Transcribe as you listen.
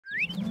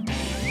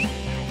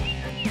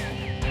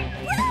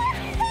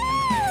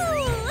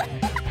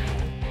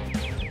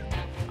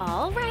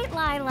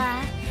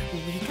Lila.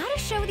 We gotta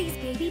show these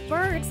baby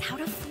birds how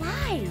to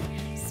fly.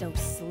 So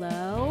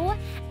slow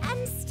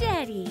and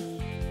steady.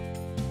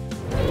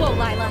 Whoa,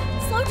 Lila,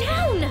 slow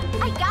down!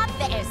 I got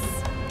this!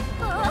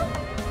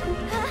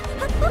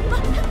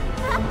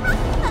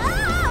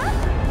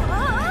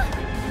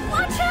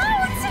 Watch out!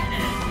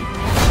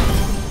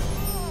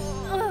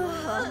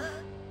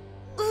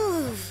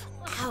 Oof,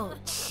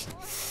 ouch.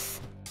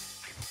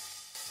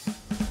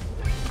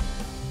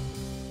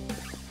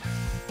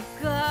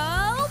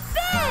 Go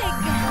big!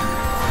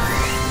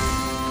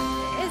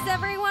 Is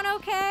everyone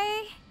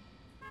okay?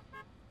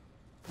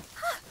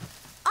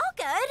 All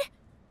good.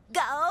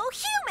 Go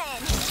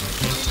human!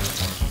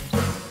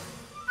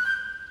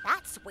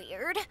 That's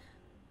weird.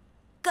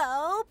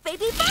 Go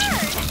baby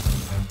bird!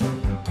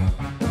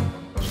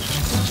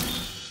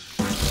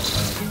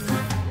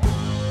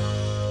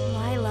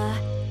 Lila,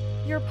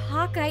 your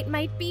pocket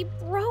might be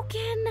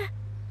broken.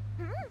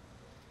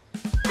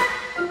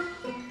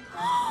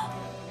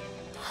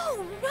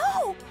 Oh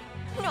no!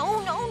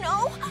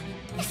 No!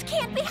 This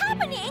can't be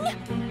happening!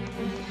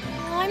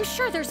 Well, I'm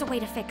sure there's a way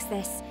to fix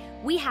this.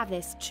 We have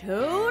this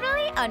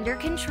totally under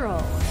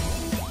control.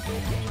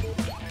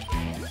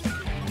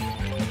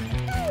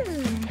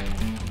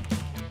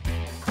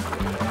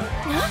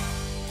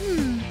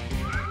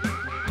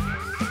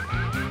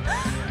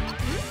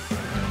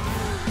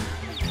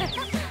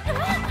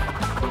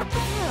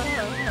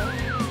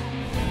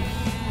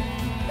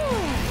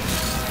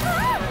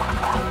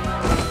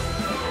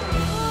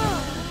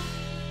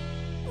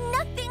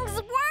 Nothing's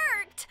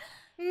worked!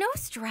 No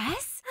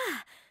stress.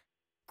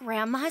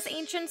 Grandma's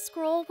ancient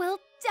scroll will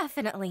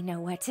definitely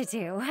know what to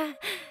do.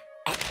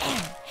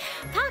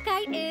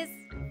 Pockite is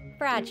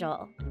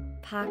fragile.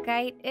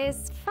 Pockite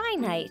is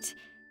finite.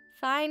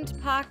 Find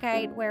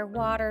Pockite where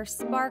water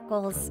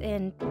sparkles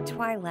in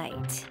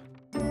twilight.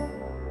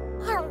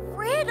 A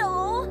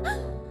riddle?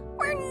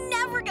 We're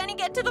never gonna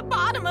get to the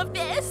bottom of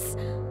this!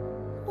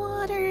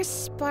 Water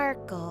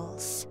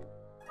sparkles.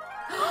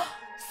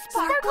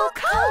 Sparkle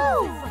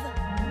Cove!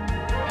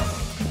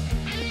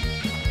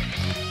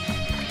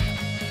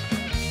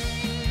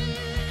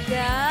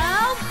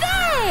 Go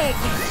big!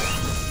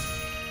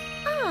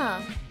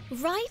 Ah,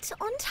 right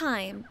on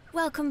time.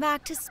 Welcome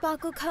back to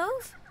Sparkle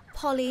Cove,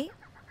 Polly.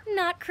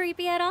 Not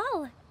creepy at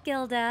all,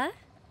 Gilda.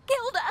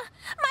 Gilda,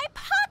 my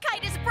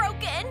pockite is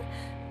broken!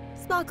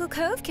 Sparkle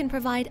Cove can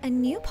provide a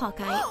new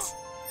pockite.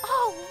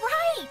 Oh,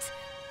 right!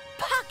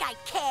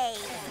 Pockite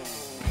Cave!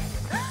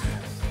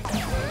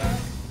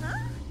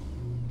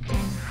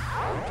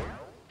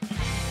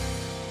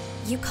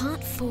 You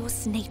can't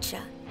force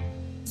nature.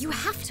 You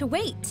have to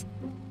wait.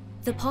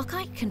 The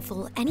pockite can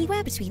fall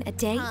anywhere between a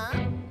day,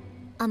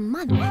 a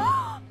month,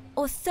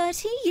 or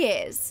 30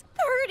 years.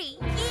 30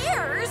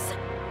 years?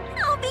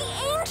 I'll be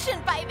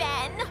ancient by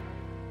then!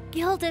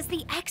 Gilda's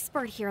the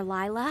expert here,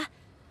 Lila.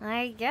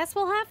 I guess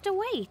we'll have to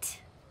wait.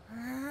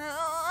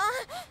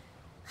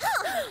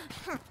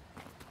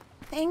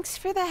 Thanks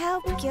for the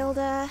help,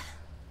 Gilda.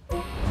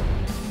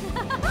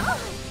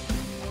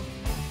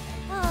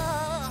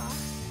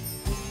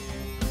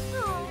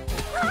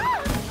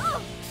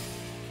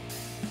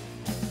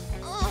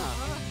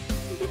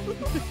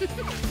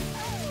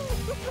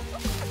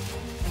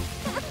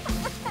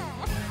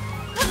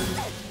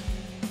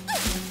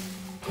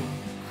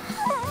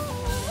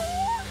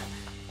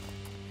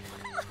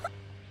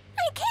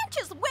 I can't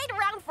just wait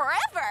around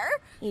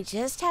forever! You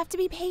just have to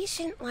be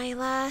patient,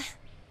 Lila.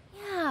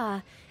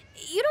 Yeah,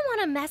 you don't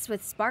want to mess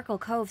with Sparkle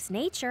Cove's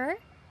nature.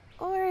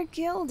 Or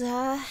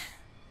Gilda.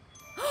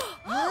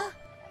 Why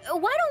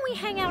don't we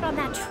hang out on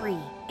that tree?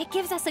 It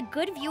gives us a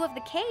good view of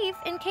the cave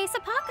in case a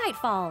pockite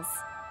falls.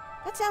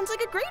 That sounds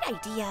like a great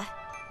idea.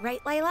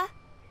 Right, Lila?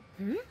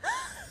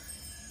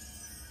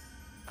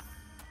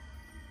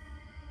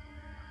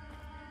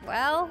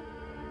 Well,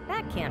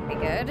 that can't be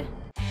good.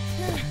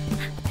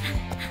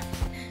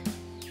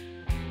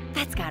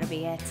 That's gotta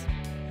be it.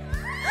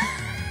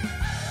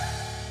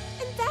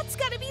 And that's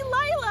gotta be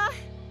Lila!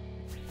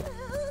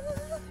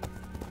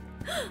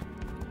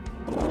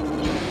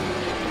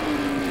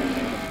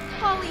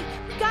 Polly,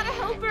 we gotta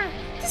help her.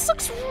 This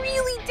looks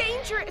really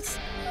dangerous.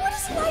 What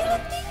is Lila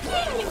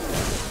thinking?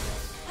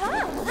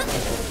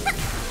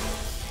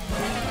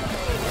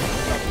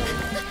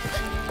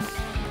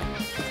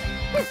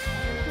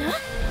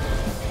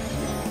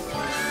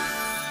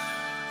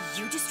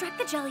 You distract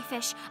the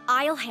jellyfish.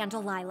 I'll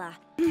handle Lila.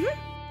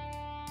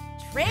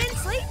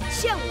 Translate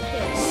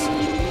jellyfish.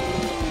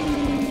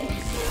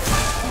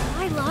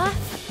 Lila,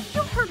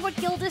 you heard what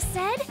Gilda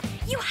said.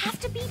 You have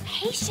to be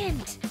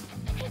patient.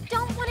 I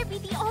don't want to be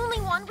the only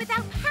one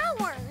without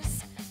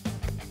powers.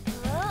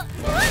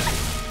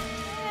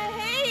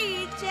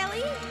 Hey,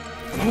 Jelly.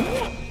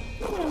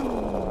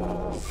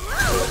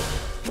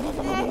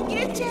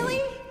 Get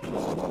Jelly.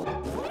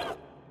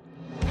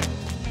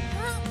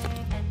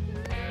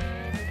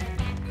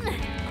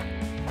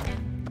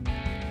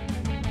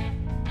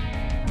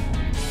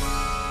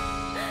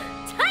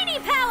 Tiny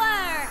power!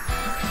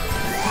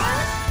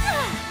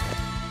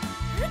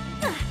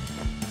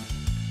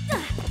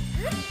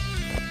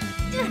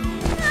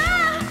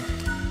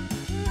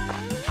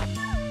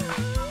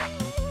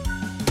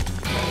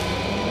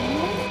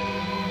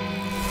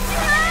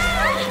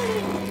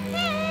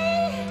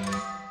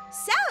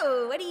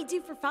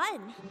 do for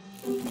fun.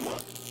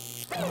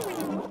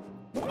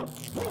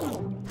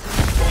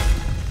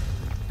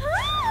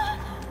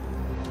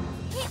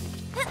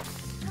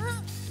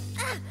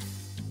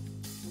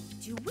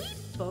 Do we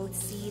both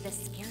see the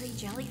scary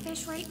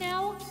jellyfish right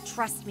now?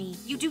 Trust me,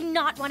 you do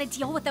not want to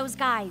deal with those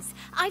guys.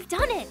 I've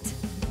done it.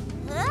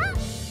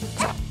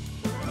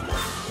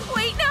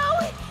 Wait, no!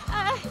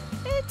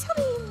 Tell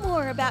me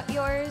more about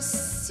your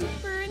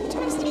super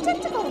interesting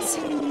tentacles.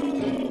 We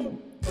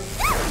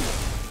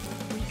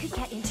could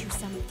get into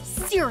some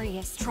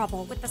serious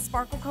trouble with the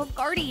Sparkle Cove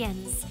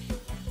Guardians.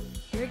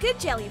 You're a good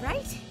jelly,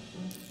 right?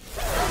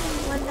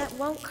 One that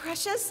won't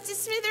crush us to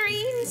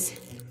smithereens.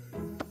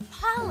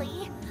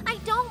 Polly, I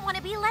don't want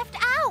to be left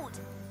out.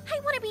 I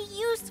want to be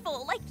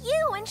useful like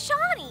you and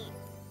Shawnee.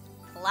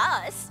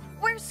 Plus,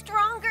 we're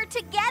stronger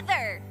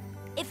together.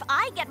 If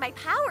I get my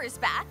powers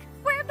back,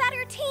 we're a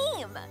better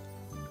team.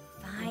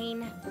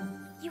 Fine.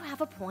 You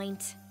have a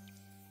point.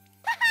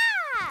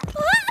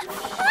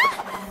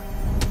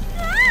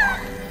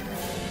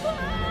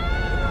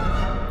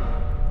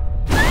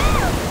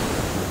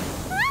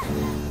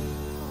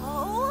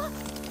 Oh,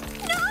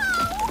 no!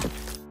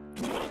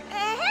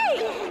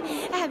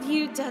 Hey, have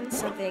you done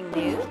something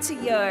new to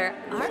your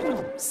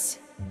arms,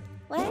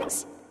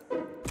 legs?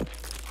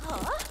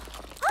 Huh?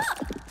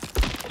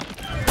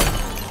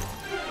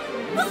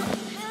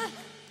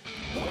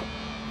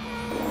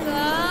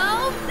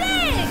 Go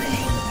big!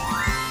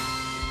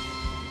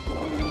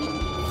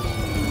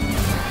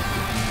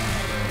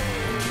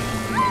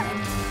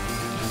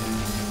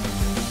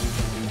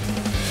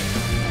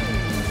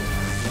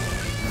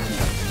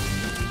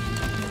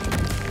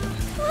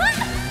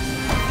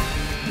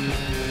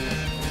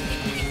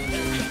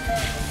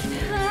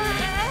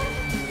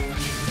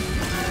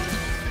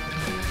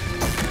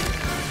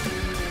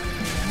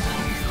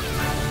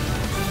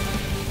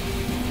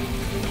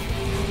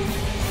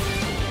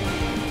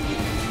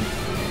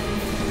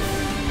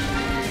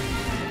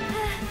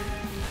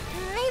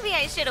 Maybe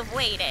I should have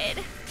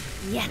waited.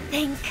 You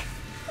think?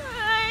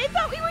 I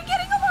thought we were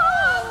getting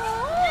along.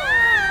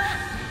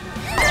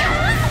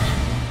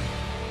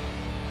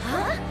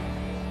 Huh?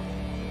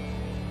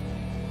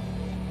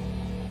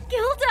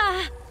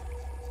 Gilda!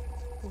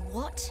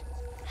 What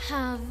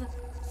have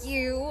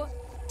you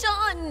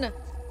done?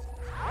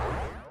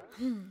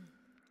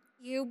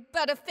 You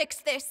better fix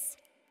this.